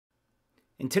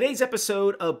In today's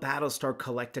episode of Battlestar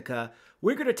Galactica,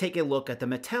 we're going to take a look at the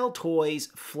Mattel Toys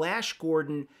Flash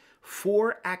Gordon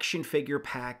 4 action figure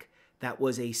pack that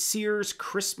was a Sears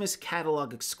Christmas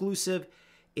catalog exclusive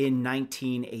in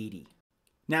 1980.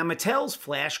 Now, Mattel's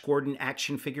Flash Gordon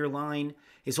action figure line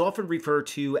is often referred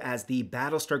to as the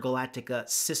Battlestar Galactica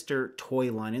sister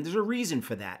toy line, and there's a reason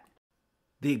for that.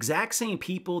 The exact same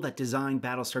people that designed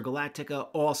Battlestar Galactica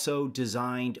also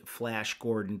designed Flash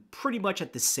Gordon pretty much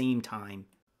at the same time.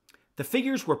 The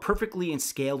figures were perfectly in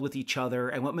scale with each other,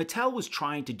 and what Mattel was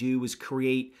trying to do was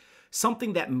create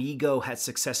something that Mego had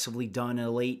successfully done in the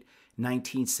late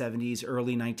 1970s,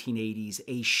 early 1980s,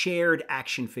 a shared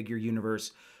action figure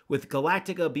universe, with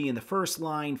Galactica being the first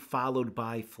line, followed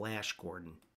by Flash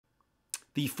Gordon.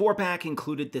 The 4-pack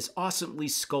included this awesomely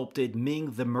sculpted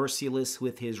Ming the Merciless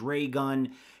with his ray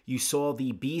gun. You saw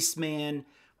the Beastman,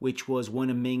 which was one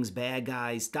of Ming's bad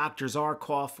guys, Dr.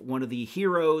 Zarkov, one of the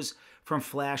heroes from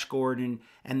Flash Gordon,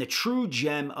 and the true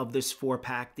gem of this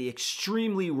 4-pack, the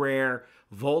extremely rare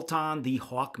Voltan the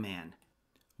Hawkman.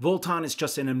 Voltan is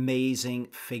just an amazing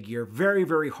figure, very,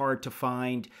 very hard to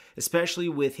find, especially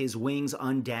with his wings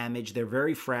undamaged. They're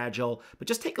very fragile, but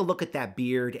just take a look at that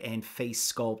beard and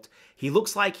face sculpt. He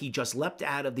looks like he just leapt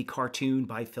out of the cartoon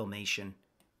by Filmation.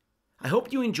 I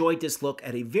hope you enjoyed this look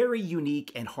at a very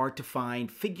unique and hard to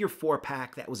find figure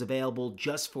 4-pack that was available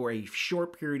just for a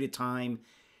short period of time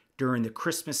during the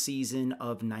Christmas season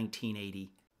of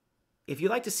 1980. If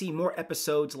you'd like to see more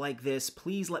episodes like this,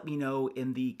 please let me know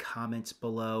in the comments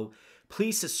below.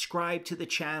 Please subscribe to the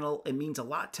channel. It means a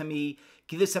lot to me.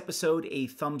 Give this episode a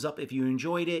thumbs up if you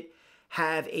enjoyed it.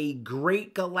 Have a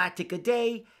great Galactica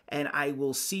day, and I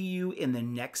will see you in the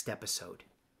next episode.